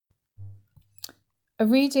A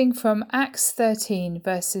reading from Acts 13,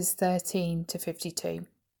 verses 13 to 52.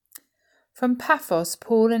 From Paphos,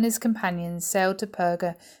 Paul and his companions sailed to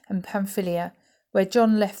Perga and Pamphylia, where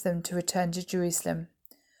John left them to return to Jerusalem.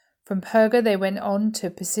 From Perga they went on to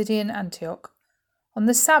Pisidian Antioch. On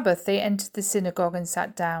the Sabbath they entered the synagogue and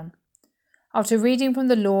sat down. After reading from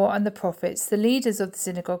the law and the prophets, the leaders of the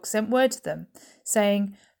synagogue sent word to them,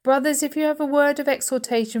 saying, "Brothers, if you have a word of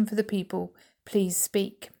exhortation for the people, please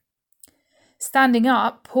speak." Standing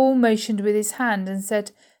up, Paul motioned with his hand and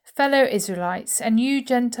said, "Fellow Israelites, and you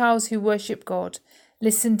Gentiles who worship God,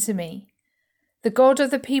 listen to me. The God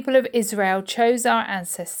of the people of Israel chose our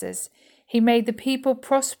ancestors. He made the people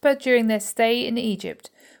prosper during their stay in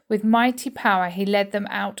Egypt. With mighty power he led them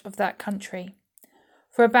out of that country.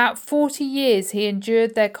 For about 40 years he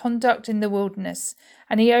endured their conduct in the wilderness,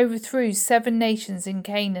 and he overthrew 7 nations in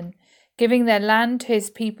Canaan, giving their land to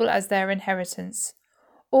his people as their inheritance.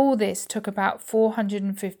 All this took about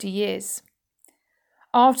 450 years.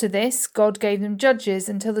 After this, God gave them judges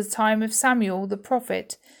until the time of Samuel the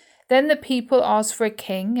prophet. Then the people asked for a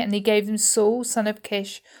king, and he gave them Saul, son of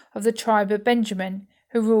Kish, of the tribe of Benjamin,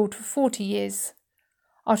 who ruled for 40 years.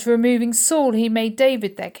 After removing Saul, he made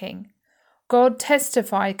David their king. God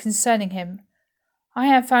testified concerning him, "I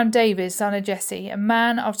have found David, son of Jesse, a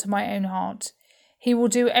man after my own heart. He will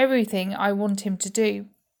do everything I want him to do."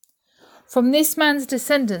 From this man's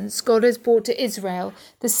descendants, God has brought to Israel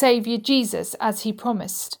the Saviour Jesus, as he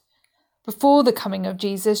promised. Before the coming of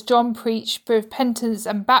Jesus, John preached repentance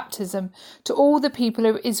and baptism to all the people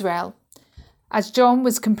of Israel. As John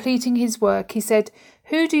was completing his work, he said,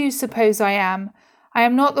 "Who do you suppose I am? I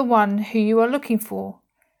am not the one who you are looking for,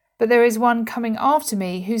 but there is one coming after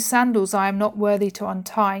me whose sandals I am not worthy to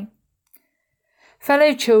untie."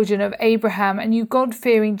 Fellow children of Abraham and you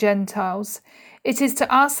God-fearing Gentiles, it is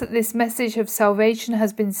to us that this message of salvation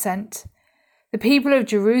has been sent. The people of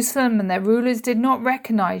Jerusalem and their rulers did not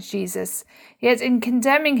recognize Jesus, yet in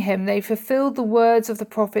condemning him they fulfilled the words of the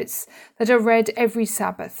prophets that are read every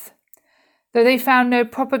Sabbath. Though they found no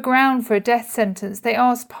proper ground for a death sentence, they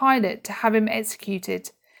asked Pilate to have him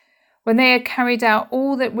executed. When they had carried out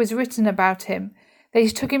all that was written about him, they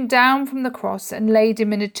took him down from the cross and laid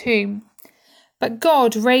him in a tomb. But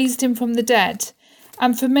God raised him from the dead,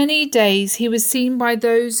 and for many days he was seen by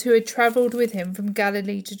those who had travelled with him from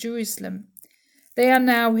Galilee to Jerusalem. They are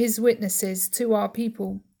now his witnesses to our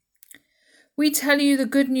people. We tell you the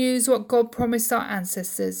good news what God promised our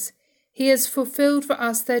ancestors. He has fulfilled for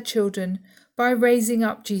us their children by raising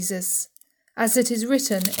up Jesus, as it is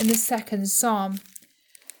written in the 2nd Psalm.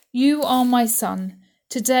 "You are my son.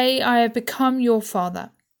 Today I have become your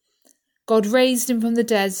father." God raised him from the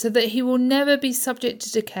dead so that he will never be subject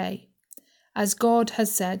to decay. As God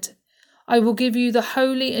has said, "I will give you the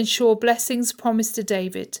holy and sure blessings promised to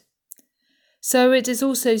David." So it is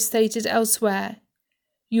also stated elsewhere,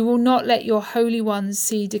 "You will not let your Holy Ones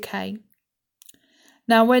see decay."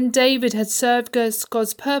 Now when David had served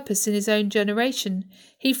God's purpose in his own generation,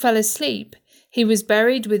 he fell asleep. He was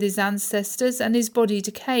buried with his ancestors, and his body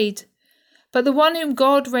decayed. But the one whom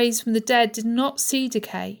God raised from the dead did not see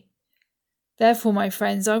decay. Therefore, my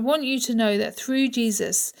friends, I want you to know that through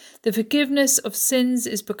Jesus, the forgiveness of sins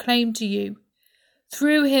is proclaimed to you.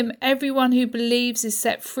 Through him, everyone who believes is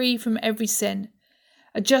set free from every sin,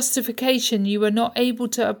 a justification you were not able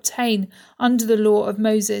to obtain under the law of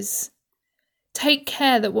Moses. Take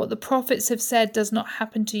care that what the prophets have said does not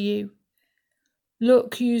happen to you.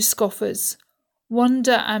 Look, you scoffers,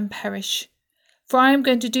 wonder and perish, for I am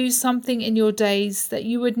going to do something in your days that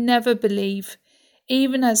you would never believe,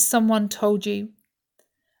 even as someone told you.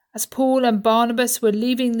 As Paul and Barnabas were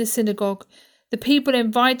leaving the synagogue, the people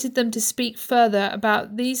invited them to speak further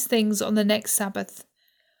about these things on the next Sabbath.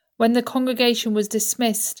 When the congregation was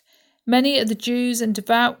dismissed, many of the Jews and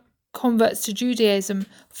devout converts to Judaism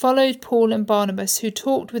followed Paul and Barnabas, who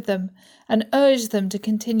talked with them and urged them to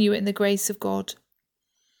continue in the grace of God.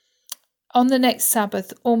 On the next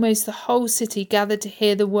Sabbath, almost the whole city gathered to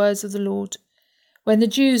hear the words of the Lord. When the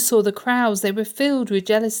Jews saw the crowds, they were filled with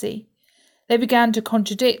jealousy. They began to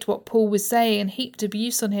contradict what Paul was saying and heaped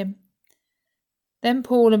abuse on him. Then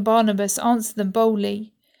Paul and Barnabas answered them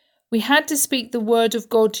boldly, "We had to speak the word of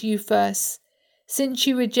God to you first. Since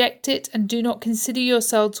you reject it and do not consider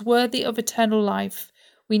yourselves worthy of eternal life,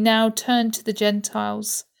 we now turn to the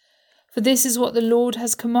Gentiles. For this is what the Lord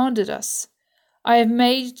has commanded us. I have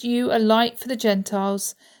made you a light for the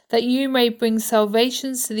Gentiles, that you may bring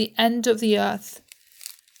salvations to the end of the earth."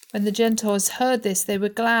 When the Gentiles heard this, they were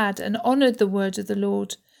glad and honoured the word of the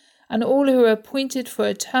Lord, and all who were appointed for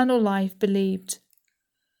eternal life believed.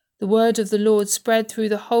 The word of the Lord spread through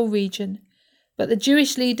the whole region, But the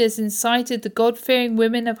Jewish leaders incited the God-fearing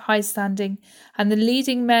women of high standing and the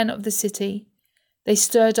leading men of the city. They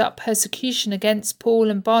stirred up persecution against Paul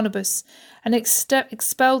and Barnabas and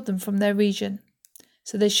expelled them from their region.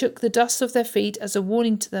 So they shook the dust off their feet as a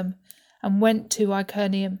warning to them and went to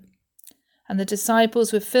Iconium. And the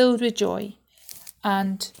disciples were filled with joy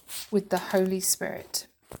and with the Holy Spirit.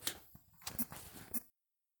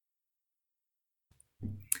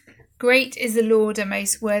 Great is the Lord and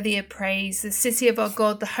most worthy of praise, the city of our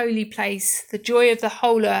God, the holy place, the joy of the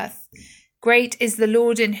whole earth. Great is the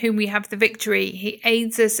Lord in whom we have the victory. He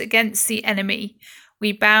aids us against the enemy.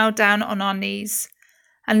 We bow down on our knees.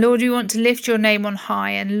 And Lord, we want to lift your name on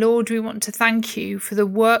high. And Lord, we want to thank you for the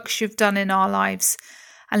works you've done in our lives.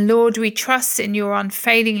 And Lord, we trust in your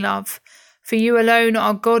unfailing love, for you alone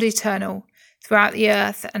are God eternal, throughout the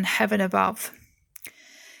earth and heaven above.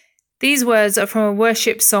 These words are from a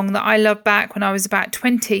worship song that I loved back when I was about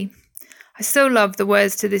 20. I still love the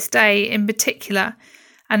words to this day in particular.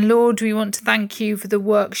 And Lord, we want to thank you for the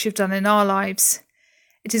works you've done in our lives.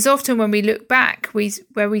 It is often when we look back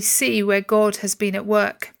where we see where God has been at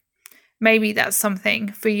work. Maybe that's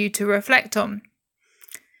something for you to reflect on.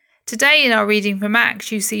 Today in our reading from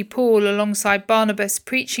Acts, you see Paul alongside Barnabas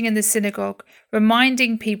preaching in the synagogue,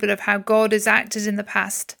 reminding people of how God has acted in the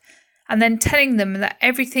past, and then telling them that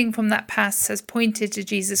everything from that past has pointed to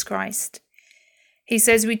Jesus Christ. He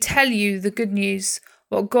says, "We tell you the good news.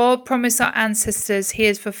 What God promised our ancestors, he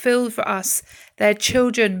has fulfilled for us, their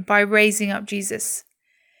children, by raising up Jesus."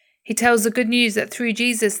 He tells the good news that through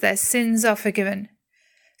Jesus their sins are forgiven.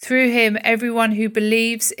 Through him, everyone who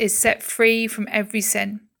believes is set free from every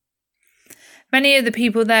sin. Many of the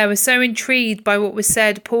people there were so intrigued by what was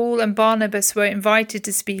said, Paul and Barnabas were invited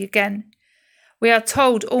to speak again. We are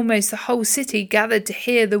told almost the whole city gathered to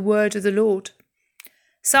hear the word of the Lord.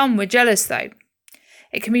 Some were jealous, though.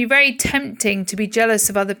 It can be very tempting to be jealous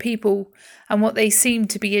of other people and what they seem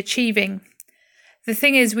to be achieving. The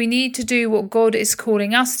thing is, we need to do what God is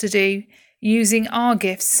calling us to do, using our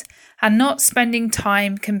gifts, and not spending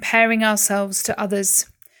time comparing ourselves to others.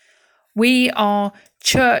 We are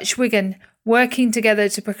Church Wigan, working together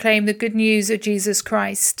to proclaim the good news of Jesus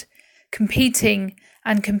Christ. Competing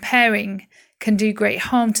and comparing can do great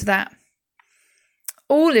harm to that.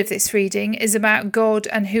 All of this reading is about God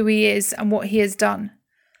and who he is and what he has done.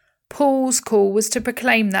 Paul's call was to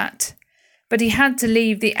proclaim that, but he had to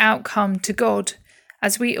leave the outcome to God,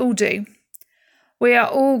 as we all do. We are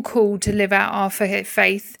all called to live out our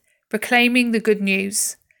faith, proclaiming the good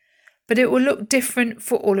news, but it will look different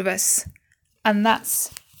for all of us, and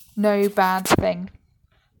that's no bad thing.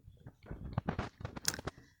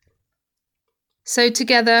 So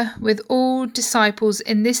together with all disciples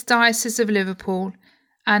in this diocese of Liverpool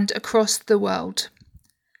and across the world,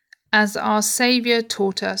 as our Saviour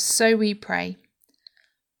taught us, so we pray.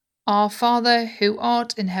 Our Father, who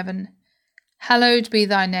art in heaven, hallowed be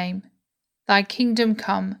thy name. Thy kingdom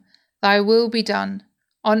come, thy will be done,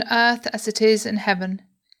 on earth as it is in heaven.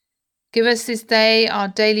 Give us this day our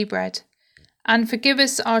daily bread, and forgive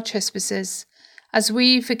us our trespasses, as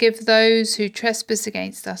we forgive those who trespass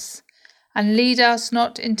against us. And lead us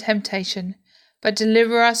not in temptation, but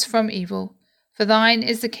deliver us from evil. For thine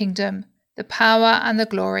is the kingdom, the power and the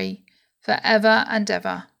glory, for ever and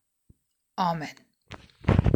ever. Amen.